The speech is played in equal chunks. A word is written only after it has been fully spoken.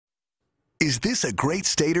Is This a Great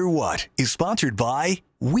State or What? Is sponsored by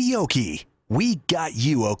Weoki. We got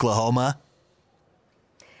you, Oklahoma.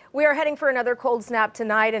 We are heading for another cold snap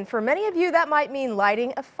tonight, and for many of you, that might mean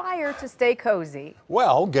lighting a fire to stay cozy.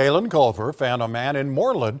 Well, Galen Culver found a man in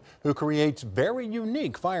Moreland who creates very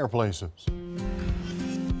unique fireplaces.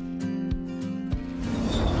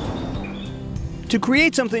 To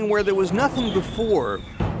create something where there was nothing before.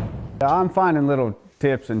 I'm finding little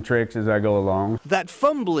tips and tricks as I go along. That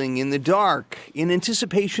fumbling in the dark in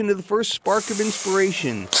anticipation of the first spark of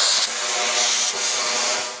inspiration.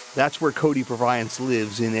 That's where Cody Proviance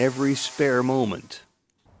lives in every spare moment.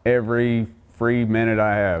 Every free minute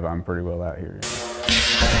I have, I'm pretty well out here.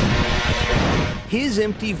 His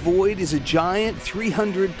empty void is a giant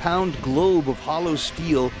 300-pound globe of hollow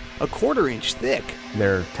steel, a quarter-inch thick.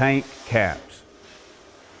 They're tank caps,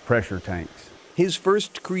 pressure tanks. His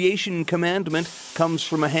first creation commandment comes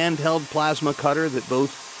from a handheld plasma cutter that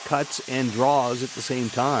both cuts and draws at the same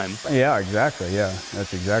time. Yeah, exactly, yeah.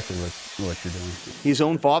 That's exactly what you're doing. His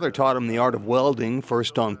own father taught him the art of welding,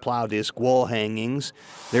 first on plow disc wall hangings.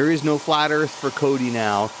 There is no flat earth for Cody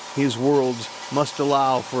now. His worlds must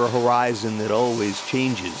allow for a horizon that always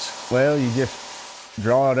changes. Well, you just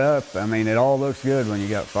draw it up. I mean, it all looks good when you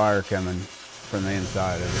got fire coming from the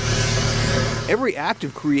inside of it. Every act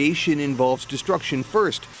of creation involves destruction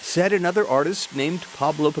first, said another artist named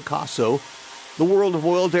Pablo Picasso. The world of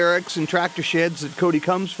oil derricks and tractor sheds that Cody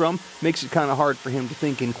comes from makes it kind of hard for him to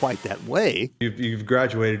think in quite that way. You've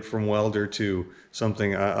graduated from welder to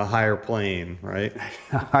something, a higher plane, right?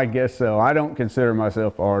 I guess so. I don't consider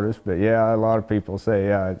myself an artist, but yeah, a lot of people say,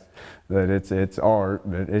 yeah, that it's art,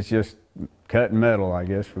 but it's just cutting metal, I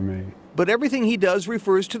guess, for me. But everything he does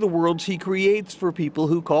refers to the worlds he creates for people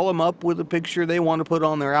who call him up with a picture they want to put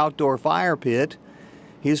on their outdoor fire pit.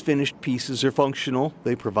 His finished pieces are functional.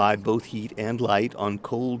 They provide both heat and light on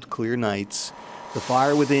cold, clear nights. The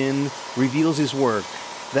fire within reveals his work,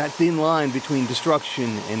 that thin line between destruction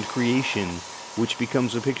and creation, which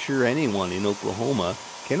becomes a picture anyone in Oklahoma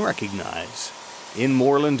can recognize. In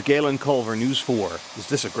Moreland, Galen Culver, News 4. Is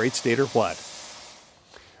this a great state or what?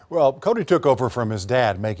 Well, Cody took over from his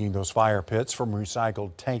dad making those fire pits from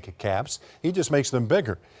recycled tank caps. He just makes them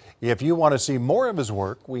bigger. If you want to see more of his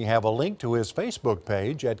work, we have a link to his Facebook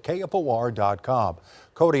page at KFOR.com.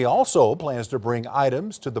 Cody also plans to bring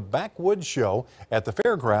items to the Backwoods Show at the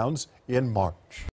fairgrounds in March.